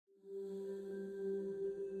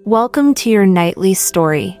Welcome to your nightly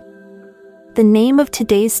story. The name of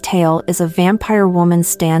today's tale is A Vampire Woman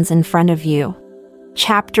Stands in Front of You.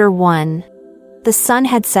 Chapter 1. The sun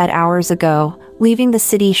had set hours ago, leaving the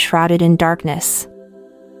city shrouded in darkness.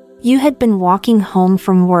 You had been walking home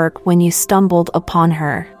from work when you stumbled upon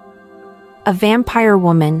her. A vampire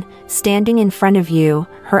woman, standing in front of you,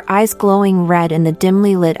 her eyes glowing red in the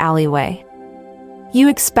dimly lit alleyway. You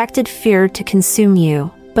expected fear to consume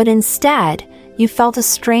you, but instead, you felt a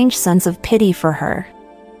strange sense of pity for her.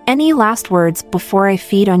 "Any last words before I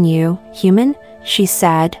feed on you, human?" she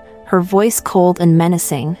said, her voice cold and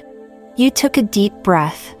menacing. You took a deep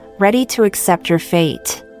breath, ready to accept your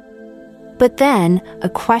fate. But then, a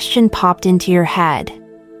question popped into your head.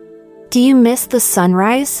 "Do you miss the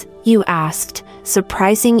sunrise?" you asked,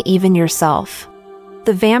 surprising even yourself.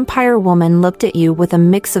 The vampire woman looked at you with a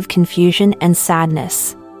mix of confusion and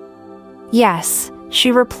sadness. "Yes,"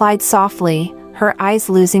 she replied softly, her eyes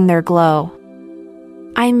losing their glow.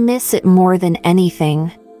 "I miss it more than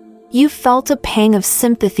anything." You felt a pang of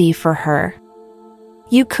sympathy for her.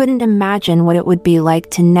 You couldn't imagine what it would be like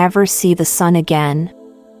to never see the sun again.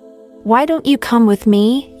 "Why don't you come with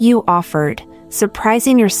me?" you offered,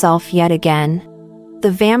 surprising yourself yet again. The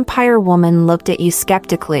vampire woman looked at you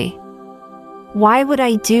skeptically. "Why would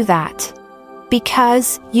I do that?"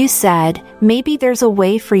 "Because," you said, "maybe there's a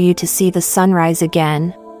way for you to see the sunrise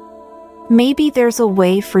again. Maybe there's a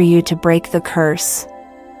way for you to break the curse."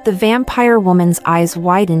 The vampire woman's eyes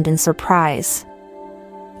widened in surprise.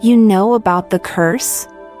 "You know about the curse?"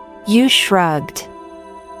 You shrugged.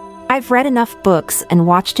 "I've read enough books and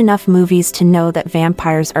watched enough movies to know that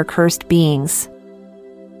vampires are cursed beings.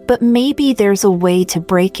 But maybe there's a way to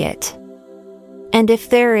break it. And if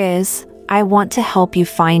there is, I want to help you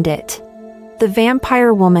find it." The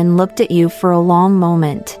vampire woman looked at you for a long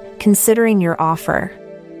moment, considering your offer.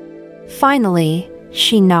 Finally,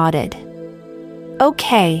 she nodded.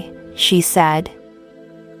 "Okay," she said.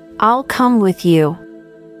 "I'll come with you.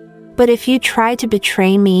 But if you try to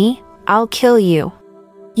betray me, I'll kill you."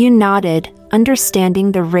 You nodded,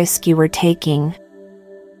 understanding the risk you were taking.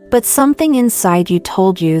 But something inside you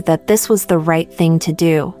told you that this was the right thing to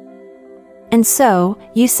do. And so,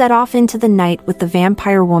 you set off into the night with the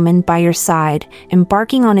vampire woman by your side,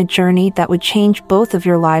 embarking on a journey that would change both of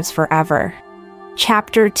your lives forever.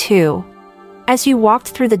 Chapter 2. As you walked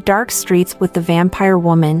through the dark streets with the vampire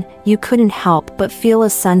woman, you couldn't help but feel a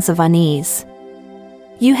sense of unease.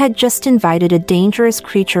 You had just invited a dangerous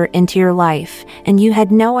creature into your life, and you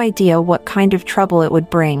had no idea what kind of trouble it would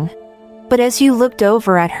bring. But as you looked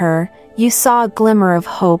over at her, you saw a glimmer of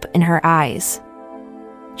hope in her eyes.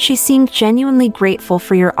 She seemed genuinely grateful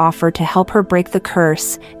for your offer to help her break the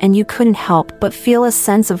curse, and you couldn't help but feel a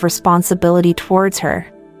sense of responsibility towards her.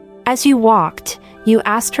 As you walked, you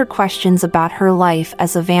asked her questions about her life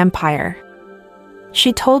as a vampire.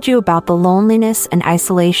 She told you about the loneliness and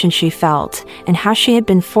isolation she felt, and how she had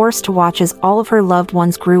been forced to watch as all of her loved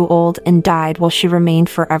ones grew old and died while she remained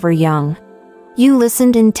forever young. You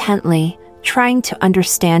listened intently, trying to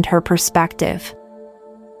understand her perspective.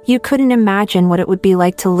 You couldn't imagine what it would be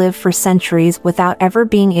like to live for centuries without ever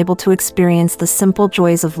being able to experience the simple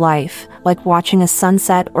joys of life, like watching a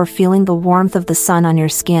sunset or feeling the warmth of the sun on your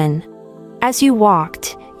skin. As you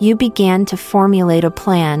walked, you began to formulate a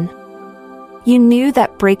plan. You knew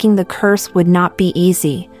that breaking the curse would not be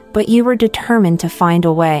easy, but you were determined to find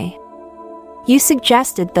a way. You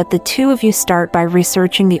suggested that the two of you start by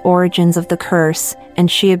researching the origins of the curse, and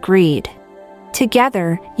she agreed.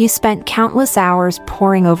 Together, you spent countless hours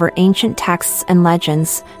poring over ancient texts and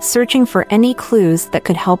legends, searching for any clues that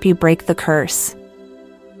could help you break the curse.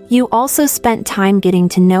 You also spent time getting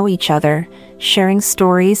to know each other, sharing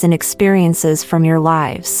stories and experiences from your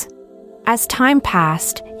lives. As time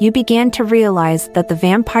passed, you began to realize that the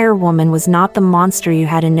vampire woman was not the monster you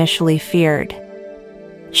had initially feared.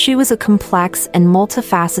 She was a complex and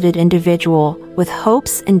multifaceted individual, with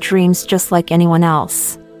hopes and dreams just like anyone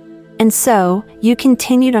else. And so, you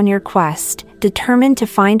continued on your quest, determined to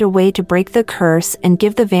find a way to break the curse and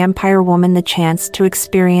give the vampire woman the chance to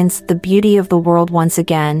experience the beauty of the world once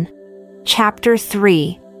again. Chapter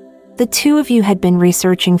 3. The two of you had been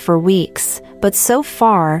researching for weeks, but so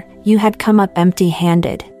far, you had come up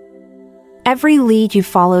empty-handed. Every lead you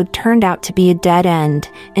followed turned out to be a dead end,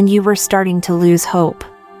 and you were starting to lose hope.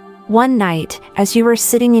 One night, as you were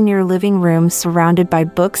sitting in your living room surrounded by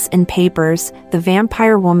books and papers, the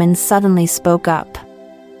vampire woman suddenly spoke up.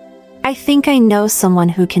 "I think I know someone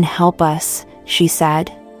who can help us," she said.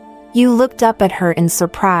 You looked up at her in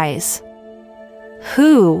surprise.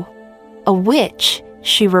 "Who?" "A witch,"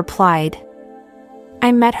 she replied.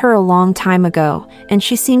 I met her a long time ago, and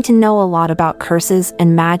she seemed to know a lot about curses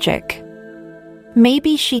and magic.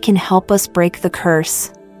 Maybe she can help us break the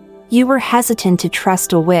curse. You were hesitant to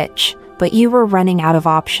trust a witch, but you were running out of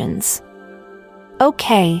options.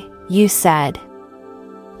 Okay, you said.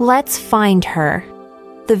 Let's find her.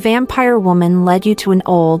 The vampire woman led you to an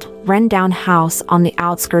old, run-down house on the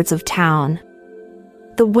outskirts of town.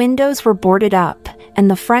 The windows were boarded up, and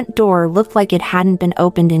the front door looked like it hadn't been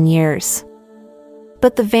opened in years.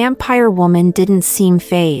 But the vampire woman didn't seem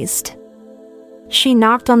fazed. She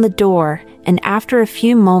knocked on the door, and after a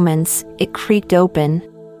few moments, it creaked open.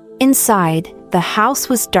 Inside, the house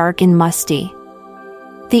was dark and musty.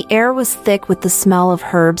 The air was thick with the smell of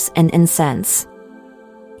herbs and incense.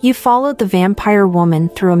 You followed the vampire woman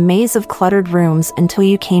through a maze of cluttered rooms until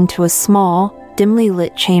you came to a small, dimly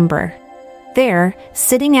lit chamber. There,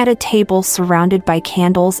 sitting at a table surrounded by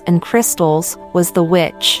candles and crystals, was the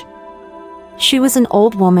witch. She was an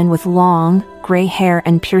old woman with long, gray hair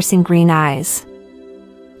and piercing green eyes.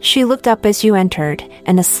 She looked up as you entered,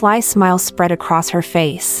 and a sly smile spread across her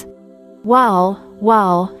face.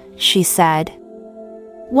 Well, she said.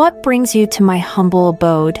 What brings you to my humble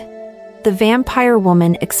abode? The vampire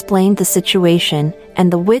woman explained the situation,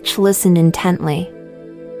 and the witch listened intently.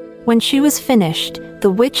 When she was finished,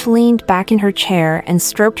 the witch leaned back in her chair and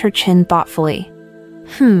stroked her chin thoughtfully.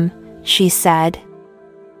 She said.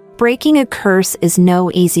 Breaking a curse is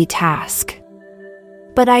no easy task.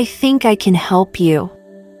 But I think I can help you.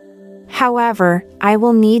 However, I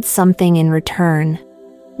will need something in return.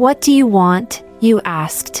 What do you want? You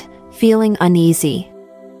asked, feeling uneasy.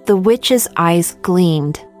 The witch's eyes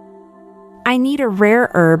gleamed. I need a rare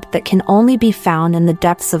herb that can only be found in the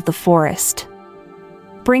depths of the forest.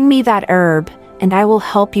 Bring me that herb, and I will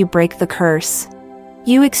help you break the curse.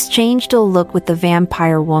 You exchanged a look with the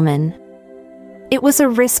vampire woman. It was a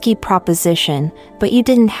risky proposition, but you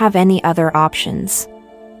didn't have any other options.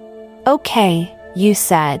 Okay, you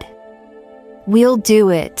said. We'll do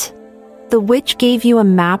it. The witch gave you a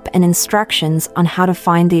map and instructions on how to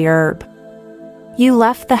find the herb. You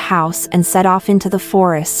left the house and set off into the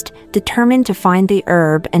forest, determined to find the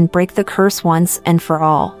herb and break the curse once and for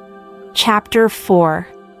all. Chapter 4.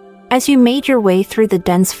 As you made your way through the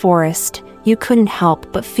dense forest, you couldn't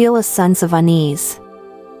help but feel a sense of unease.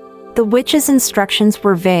 The witch's instructions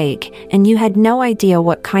were vague, and you had no idea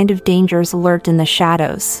what kind of dangers lurked in the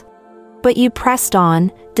shadows. But you pressed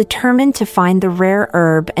on, determined to find the rare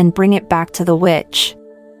herb and bring it back to the witch.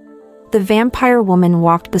 The vampire woman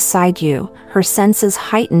walked beside you, her senses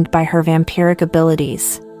heightened by her vampiric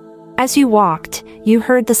abilities. As you walked, you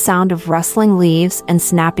heard the sound of rustling leaves and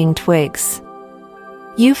snapping twigs.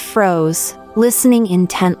 You froze, listening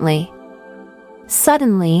intently.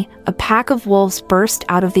 Suddenly, a pack of wolves burst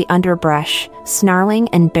out of the underbrush, snarling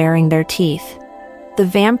and baring their teeth. The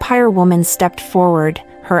vampire woman stepped forward,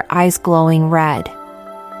 her eyes glowing red.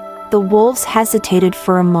 The wolves hesitated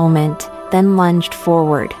for a moment, then lunged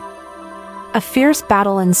forward. A fierce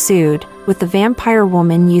battle ensued, with the vampire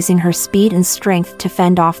woman using her speed and strength to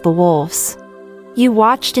fend off the wolves. You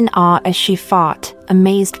watched in awe as she fought,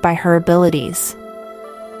 amazed by her abilities.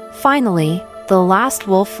 Finally, the last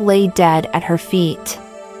wolf lay dead at her feet.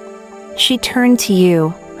 She turned to you,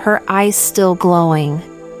 her eyes still glowing.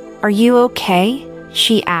 "Are you okay?"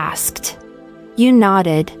 she asked. You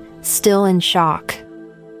nodded, still in shock.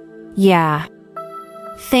 "Yeah.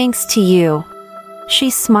 Thanks to you." She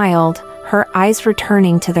smiled, her eyes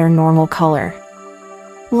returning to their normal color.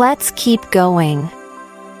 "Let's keep going.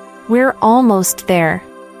 We're almost there."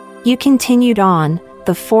 You continued on,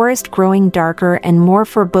 the forest growing darker and more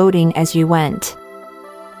foreboding as you went.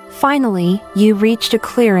 Finally, you reached a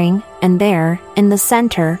clearing, and there, in the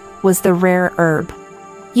center, was the rare herb.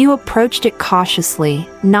 You approached it cautiously,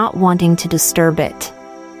 not wanting to disturb it.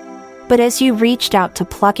 But as you reached out to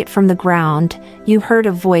pluck it from the ground, you heard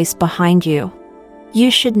a voice behind you. "You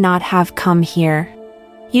should not have come here."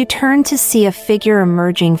 You turned to see a figure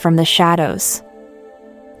emerging from the shadows.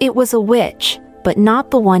 It was a witch, but not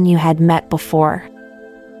the one you had met before.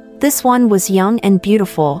 This one was young and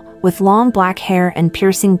beautiful, with long black hair and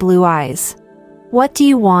piercing blue eyes. "What do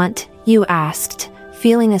you want?" you asked,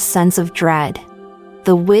 feeling a sense of dread.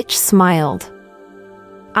 The witch smiled.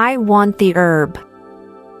 "I want the herb."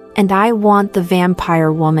 "And I want the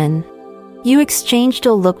vampire woman." You exchanged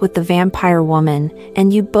a look with the vampire woman,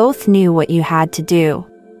 and you both knew what you had to do.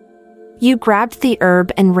 You grabbed the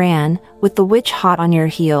herb and ran, with the witch hot on your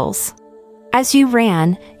heels. As you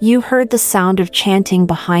ran, you heard the sound of chanting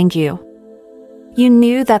behind you. You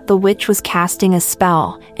knew that the witch was casting a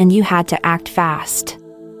spell, and you had to act fast.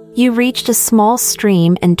 You reached a small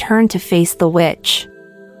stream and turned to face the witch.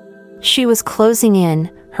 She was closing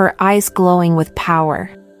in, her eyes glowing with power.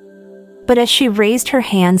 But as she raised her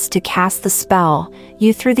hands to cast the spell,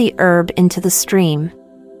 you threw the herb into the stream.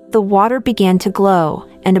 The water began to glow,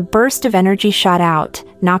 and a burst of energy shot out,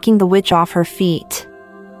 knocking the witch off her feet.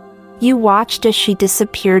 You watched as she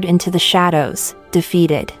disappeared into the shadows,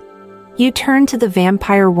 defeated. You turned to the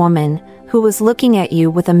vampire woman, who was looking at you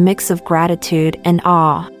with a mix of gratitude and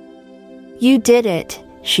awe. "You did it,"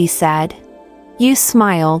 she said. You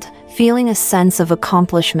smiled, feeling a sense of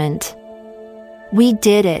accomplishment. "We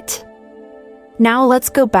did it. Now let's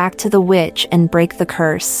go back to the witch and break the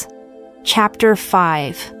curse." Chapter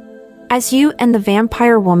 5. As you and the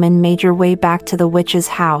vampire woman made your way back to the witch's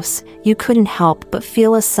house, you couldn't help but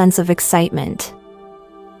feel a sense of excitement.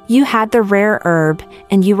 You had the rare herb,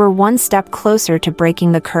 and you were one step closer to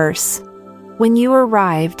breaking the curse. When you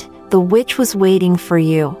arrived, the witch was waiting for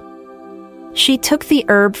you. She took the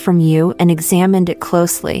herb from you and examined it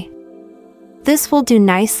closely. "This will do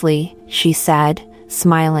nicely," she said,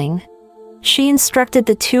 smiling. She instructed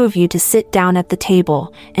the two of you to sit down at the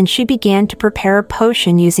table, and she began to prepare a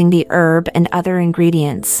potion using the herb and other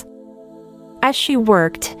ingredients. As she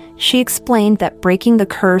worked, she explained that breaking the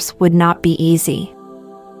curse would not be easy.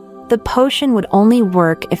 The potion would only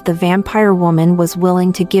work if the vampire woman was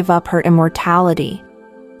willing to give up her immortality.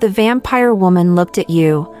 The vampire woman looked at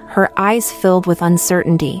you, her eyes filled with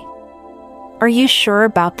uncertainty. "Are you sure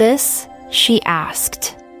about this?" she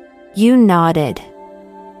asked. You nodded.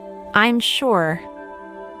 "I'm sure.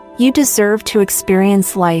 You deserve to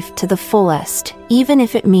experience life to the fullest, even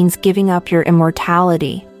if it means giving up your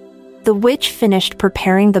immortality." The witch finished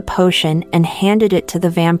preparing the potion and handed it to the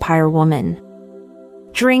vampire woman.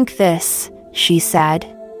 "Drink this," she said,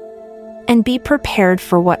 "and be prepared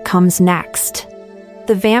for what comes next."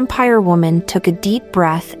 The vampire woman took a deep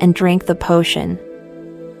breath and drank the potion.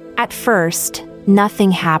 At first,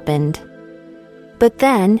 nothing happened. But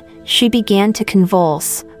then, she began to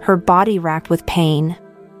convulse, her body racked with pain.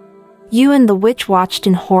 You and the witch watched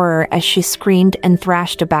in horror as she screamed and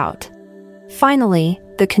thrashed about. Finally,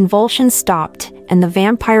 the convulsions stopped, and the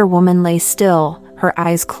vampire woman lay still, her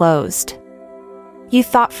eyes closed. You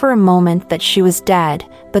thought for a moment that she was dead,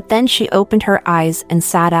 but then she opened her eyes and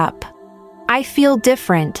sat up. "I feel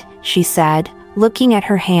different," she said, looking at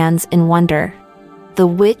her hands in wonder. The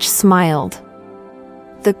witch smiled.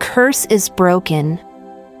 "The curse is broken.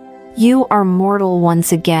 You are mortal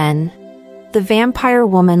once again." The vampire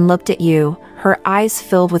woman looked at you, her eyes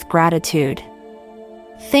filled with gratitude.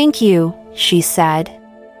 "Thank you," she said.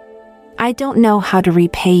 "I don't know how to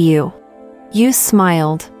repay you." You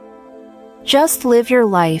smiled. "Just live your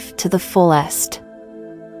life to the fullest.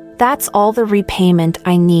 That's all the repayment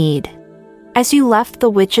I need." As you left the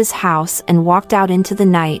witch's house and walked out into the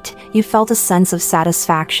night, you felt a sense of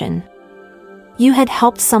satisfaction. You had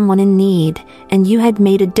helped someone in need, and you had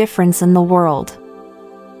made a difference in the world.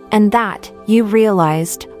 And that, you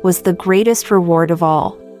realized, was the greatest reward of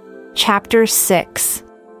all. Chapter 6.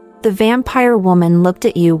 The vampire woman looked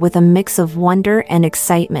at you with a mix of wonder and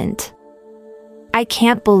excitement. "I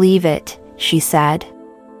can't believe it," she said.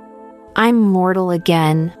 "I'm mortal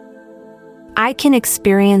again. I can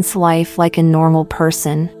experience life like a normal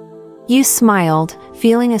person." You smiled,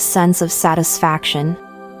 feeling a sense of satisfaction.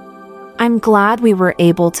 "I'm glad we were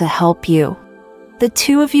able to help you." The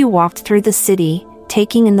two of you walked through the city,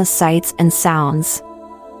 taking in the sights and sounds.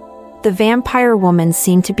 The vampire woman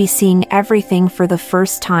seemed to be seeing everything for the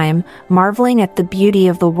first time, marveling at the beauty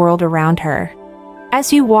of the world around her.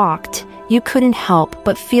 As you walked, you couldn't help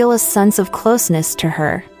but feel a sense of closeness to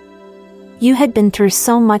her. You had been through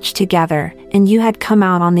so much together, and you had come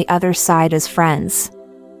out on the other side as friends.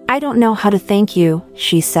 "I don't know how to thank you,"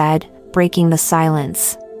 she said, breaking the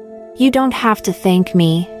silence. "You don't have to thank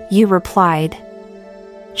me," you replied.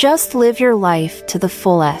 "Just live your life to the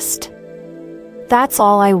fullest. That's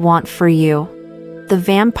all I want for you." The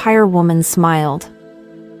vampire woman smiled.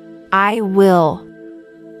 "I will.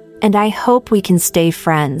 And I hope we can stay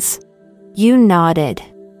friends." You nodded.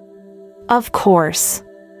 "Of course.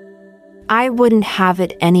 I wouldn't have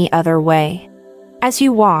it any other way." As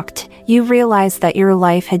you walked, you realized that your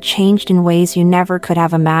life had changed in ways you never could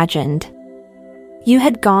have imagined. You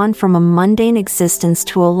had gone from a mundane existence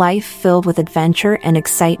to a life filled with adventure and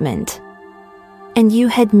excitement. And you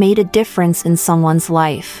had made a difference in someone's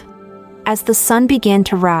life. As the sun began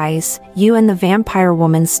to rise, you and the vampire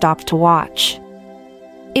woman stopped to watch.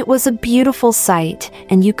 It was a beautiful sight,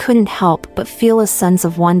 and you couldn't help but feel a sense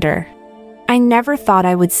of wonder. "I never thought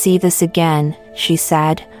I would see this again," she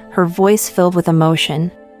said, her voice filled with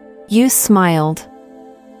emotion. You smiled.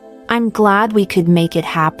 "I'm glad we could make it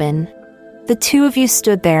happen." The two of you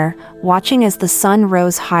stood there, watching as the sun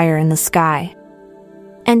rose higher in the sky.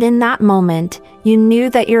 And in that moment, you knew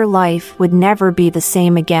that your life would never be the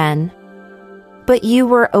same again. But you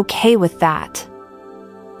were okay with that.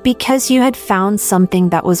 Because you had found something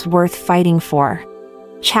that was worth fighting for.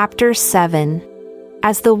 Chapter 7.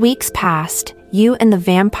 As the weeks passed, you and the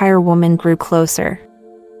vampire woman grew closer.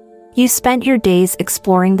 You spent your days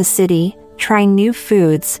exploring the city, trying new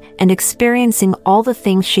foods, and experiencing all the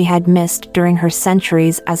things she had missed during her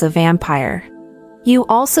centuries as a vampire. You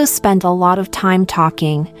also spent a lot of time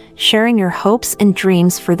talking, sharing your hopes and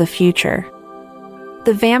dreams for the future.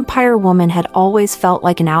 The vampire woman had always felt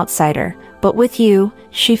like an outsider, but with you,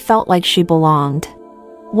 she felt like she belonged.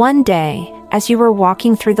 One day, as you were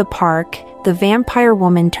walking through the park, the vampire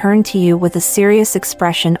woman turned to you with a serious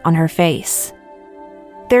expression on her face.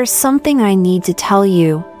 "There's something I need to tell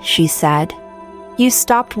you," she said. You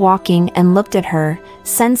stopped walking and looked at her,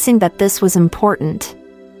 sensing that this was important.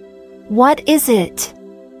 "What is it?"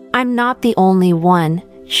 "I'm not the only one,"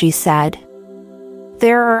 she said.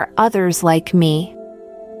 "There are others like me.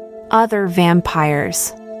 Other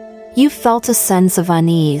vampires." You felt a sense of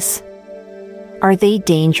unease. "Are they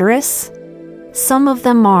dangerous?" "Some of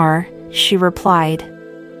them are," she replied.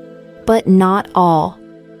 "But not all.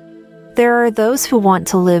 There are those who want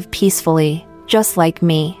to live peacefully, just like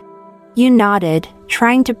me." You nodded,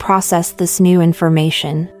 trying to process this new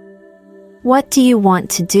information. "What do you want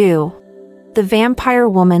to do?" The vampire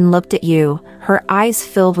woman looked at you, her eyes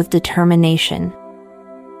filled with determination.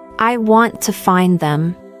 "I want to find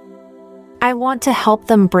them. I want to help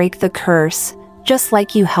them break the curse, just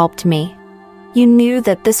like you helped me." You knew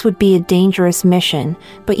that this would be a dangerous mission,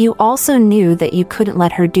 but you also knew that you couldn't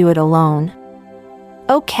let her do it alone.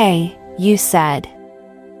 "Okay," you said.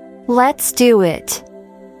 "Let's do it."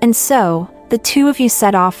 And so, the two of you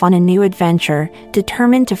set off on a new adventure,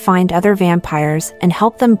 determined to find other vampires and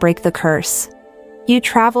help them break the curse. You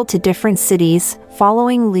traveled to different cities,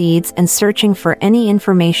 following leads and searching for any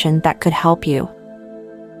information that could help you.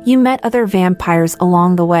 You met other vampires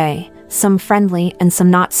along the way, some friendly and some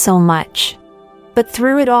not so much. But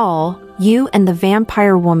through it all, you and the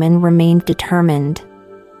vampire woman remained determined.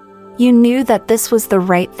 You knew that this was the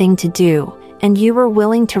right thing to do, and you were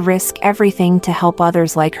willing to risk everything to help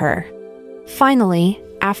others like her. Finally,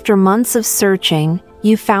 after months of searching,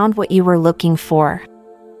 you found what you were looking for.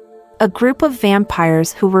 A group of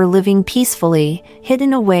vampires who were living peacefully,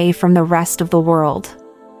 hidden away from the rest of the world.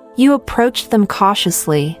 You approached them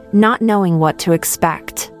cautiously, not knowing what to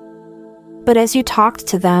expect. But as you talked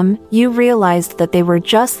to them, you realized that they were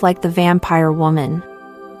just like the vampire woman.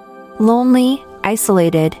 Lonely,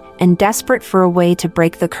 isolated, and desperate for a way to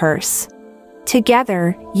break the curse.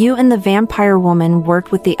 Together, you and the vampire woman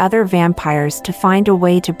worked with the other vampires to find a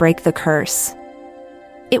way to break the curse.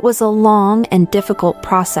 It was a long and difficult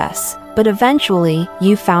process, but eventually,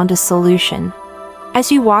 you found a solution.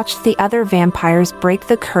 As you watched the other vampires break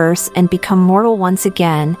the curse and become mortal once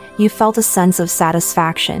again, you felt a sense of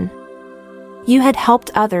satisfaction. You had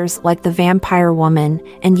helped others like the vampire woman,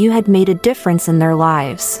 and you had made a difference in their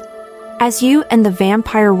lives. As you and the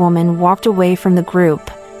vampire woman walked away from the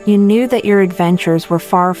group, you knew that your adventures were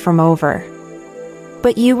far from over.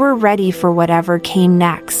 But you were ready for whatever came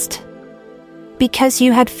next. Because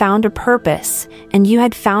you had found a purpose, and you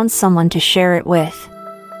had found someone to share it with.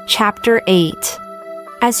 Chapter 8.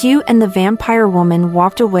 As you and the vampire woman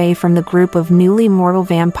walked away from the group of newly mortal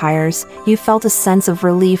vampires, you felt a sense of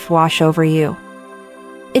relief wash over you.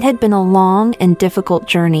 It had been a long and difficult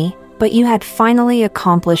journey, but you had finally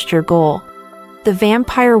accomplished your goal. The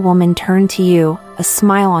vampire woman turned to you, a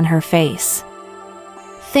smile on her face.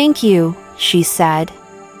 "Thank you," she said.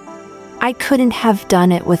 "I couldn't have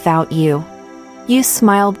done it without you." You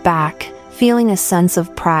smiled back, feeling a sense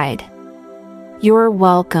of pride. "You're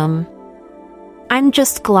welcome. I'm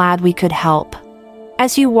just glad we could help."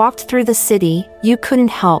 As you walked through the city, you couldn't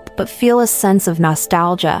help but feel a sense of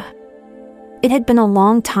nostalgia. It had been a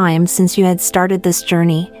long time since you had started this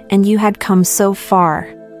journey, and you had come so far.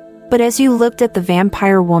 But as you looked at the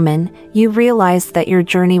vampire woman, you realized that your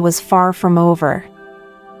journey was far from over.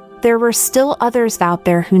 There were still others out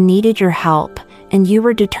there who needed your help, and you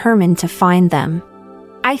were determined to find them.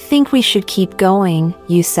 "I think we should keep going,"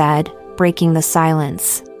 you said, breaking the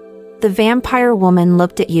silence. The vampire woman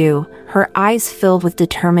looked at you, her eyes filled with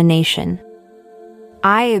determination.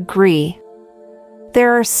 "I agree.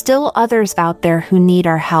 There are still others out there who need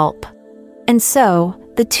our help." And so,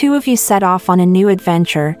 the two of you set off on a new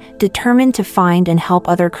adventure, determined to find and help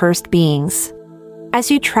other cursed beings. As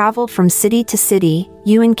you traveled from city to city,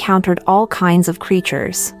 you encountered all kinds of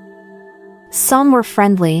creatures. Some were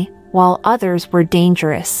friendly, while others were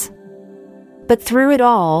dangerous. But through it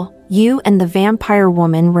all, you and the vampire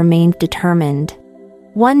woman remained determined.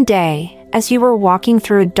 One day, as you were walking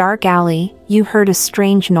through a dark alley, you heard a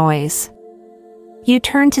strange noise. You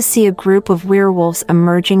turned to see a group of werewolves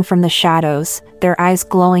emerging from the shadows, their eyes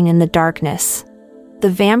glowing in the darkness. The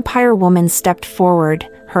vampire woman stepped forward,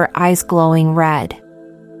 her eyes glowing red.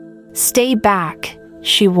 "Stay back,"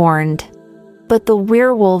 she warned. But the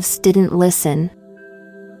werewolves didn't listen.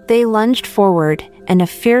 They lunged forward, and a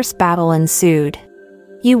fierce battle ensued.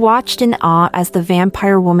 You watched in awe as the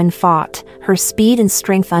vampire woman fought, her speed and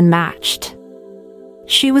strength unmatched.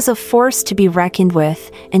 She was a force to be reckoned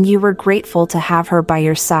with, and you were grateful to have her by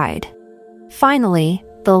your side. Finally,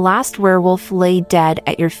 the last werewolf lay dead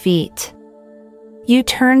at your feet. You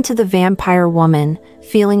turned to the vampire woman,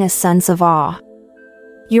 feeling a sense of awe.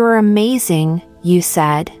 "You're amazing," you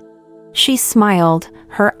said. She smiled,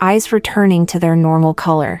 her eyes returning to their normal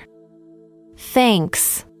color.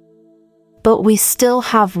 "Thanks. But we still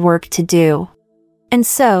have work to do." And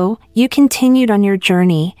so, you continued on your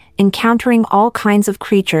journey, encountering all kinds of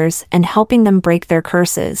creatures and helping them break their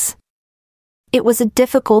curses. It was a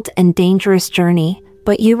difficult and dangerous journey,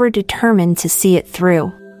 but you were determined to see it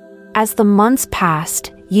through. As the months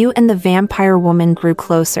passed, you and the vampire woman grew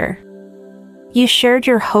closer. You shared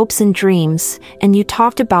your hopes and dreams, and you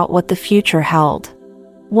talked about what the future held.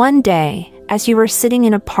 One day, as you were sitting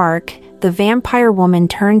in a park, the vampire woman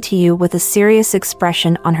turned to you with a serious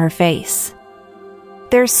expression on her face.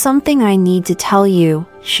 "There's something I need to tell you,"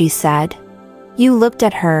 she said. You looked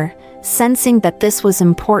at her, sensing that this was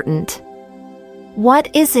important. "What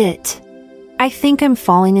is it?" "I think I'm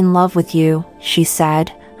falling in love with you," she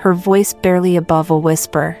said, her voice barely above a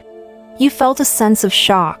whisper. You felt a sense of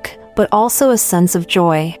shock, but also a sense of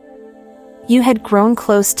joy. You had grown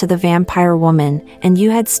close to the vampire woman, and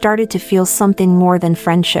you had started to feel something more than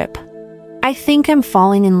friendship. "I think I'm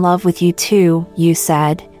falling in love with you too," you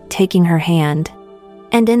said, taking her hand.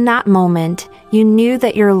 And in that moment, you knew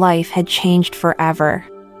that your life had changed forever.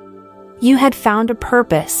 You had found a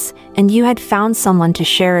purpose, and you had found someone to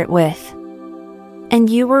share it with. And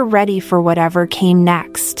you were ready for whatever came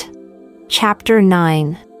next. Chapter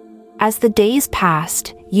 9. As the days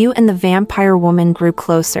passed, you and the vampire woman grew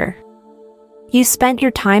closer. You spent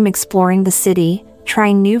your time exploring the city,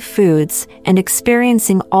 trying new foods, and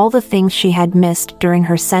experiencing all the things she had missed during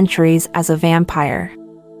her centuries as a vampire.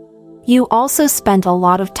 You also spent a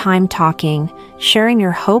lot of time talking, sharing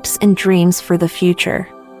your hopes and dreams for the future.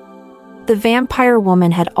 The vampire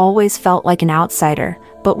woman had always felt like an outsider,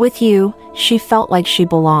 but with you, she felt like she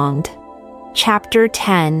belonged. Chapter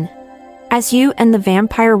 10. As you and the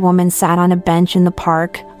vampire woman sat on a bench in the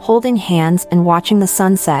park, holding hands and watching the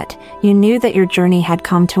sunset, you knew that your journey had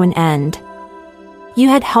come to an end. You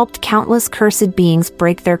had helped countless cursed beings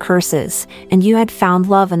break their curses, and you had found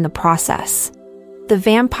love in the process. The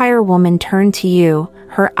vampire woman turned to you,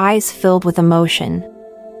 her eyes filled with emotion.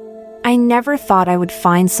 "I never thought I would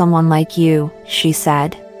find someone like you," she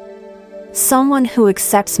said. "Someone who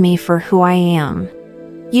accepts me for who I am."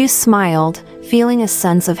 You smiled, feeling a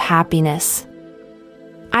sense of happiness.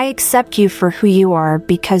 "I accept you for who you are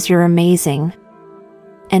because you're amazing.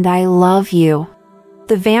 And I love you."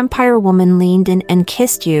 The vampire woman leaned in and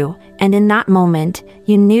kissed you, and in that moment,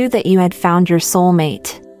 you knew that you had found your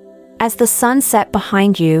soulmate. As the sun set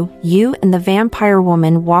behind you, you and the vampire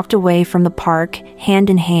woman walked away from the park, hand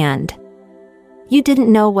in hand. You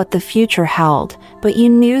didn't know what the future held, but you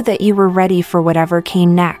knew that you were ready for whatever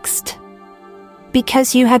came next.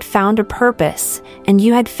 Because you had found a purpose, and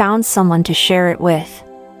you had found someone to share it with.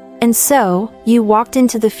 And so, you walked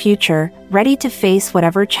into the future, ready to face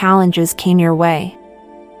whatever challenges came your way.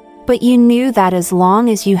 But you knew that as long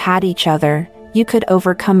as you had each other, you could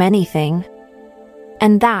overcome anything.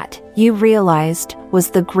 And that, you realized, was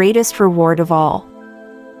the greatest reward of all.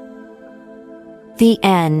 The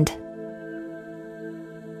end.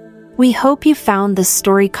 We hope you found this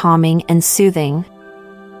story calming and soothing.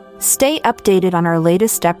 Stay updated on our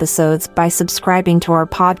latest episodes by subscribing to our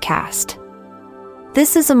podcast.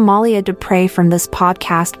 This is Amalia Dupre from This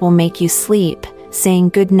Podcast Will Make You Sleep, saying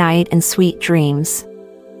good night and sweet dreams.